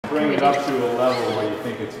bring it up to a level where you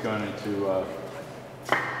think it's going to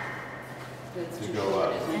go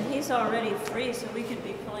up. And he's already free, so we could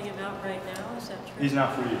be pulling him out right now, is that true? He's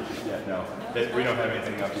not free yet, no. We don't have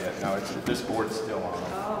anything up yet. No, this board's still on.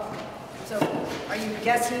 Oh, so are you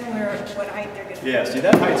guessing what height they're going to be? Yeah, see,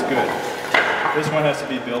 that height's good. This one has to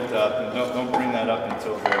be built up, and don't bring that up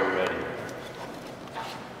until they're ready.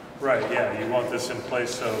 Right, yeah, you want this in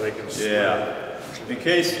place so they can slip. Yeah. In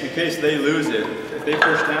case they lose it, if they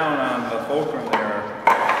push down on the fulcrum there,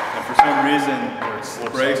 and for some reason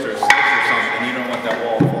it breaks or slips or something, you don't want that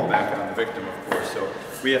wall to fall back on the victim, of course. So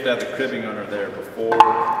we have to have the cribbing under there before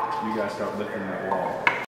you guys start lifting that wall.